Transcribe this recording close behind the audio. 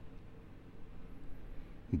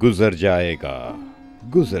गुजर जाएगा,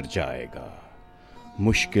 गुजर जाएगा।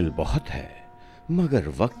 मुश्किल बहुत है मगर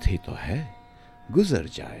वक्त ही तो है। गुजर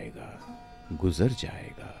जाएगा, गुजर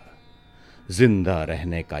जाएगा। जिंदा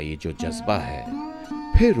रहने का ये जो जज्बा है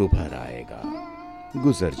फिर उभर आएगा।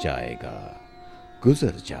 गुजर जाएगा,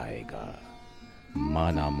 गुजर जाएगा।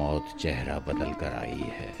 माना मौत चेहरा बदल कर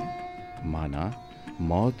आई है, माना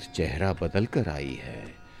मौत चेहरा बदल कर आई है।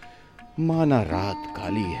 माना रात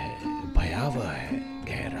काली है, भयावह है,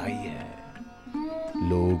 गहराई है।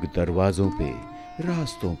 लोग दरवाजों पे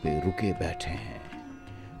रास्तों पे रुके बैठे हैं,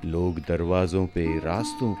 लोग दरवाजों पे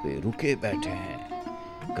रास्तों पे रुके बैठे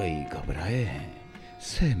हैं। कई घबराए हैं,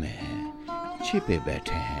 सहमे हैं, छिपे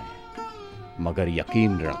बैठे हैं। मगर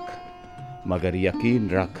यकीन रख, मगर यकीन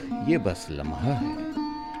रख, ये बस लम्हा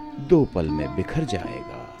है। 2 पल में बिखर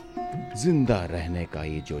जाएगा। जिंदा रहने का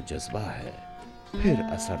ये जो जज्बा है फिर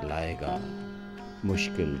असर लाएगा।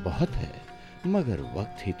 मुश्किल बहुत है मगर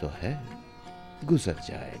वक्त ही तो है। गुजर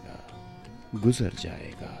जाएगा, गुजर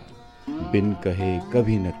जाएगा। बिन कहे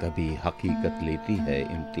कभी न कभी हकीकत लेती है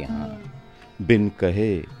इम्तिहान। बिन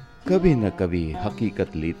कहे कभी न कभी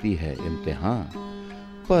हकीकत लेती है इम्तिहान।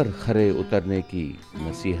 पर खरे उतरने की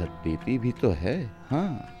नसीहत देती भी तो है।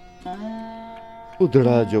 हाँ,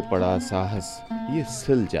 उधड़ा जो पड़ा साहस ये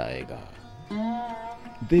सिल जाएगा।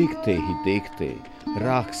 देखते ही देखते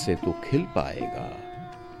राख से तू खिल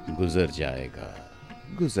पाएगा। गुजर जाएगा,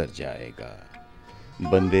 गुजर जाएगा।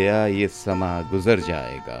 बंदेया ये समा गुजर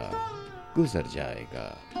जाएगा, गुजर जाएगा।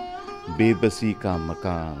 बेबसी का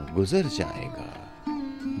मकान गुजर जाएगा,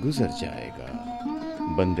 गुजर जाएगा।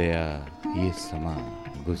 बंदेया ये समा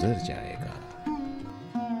गुजर जाएगा।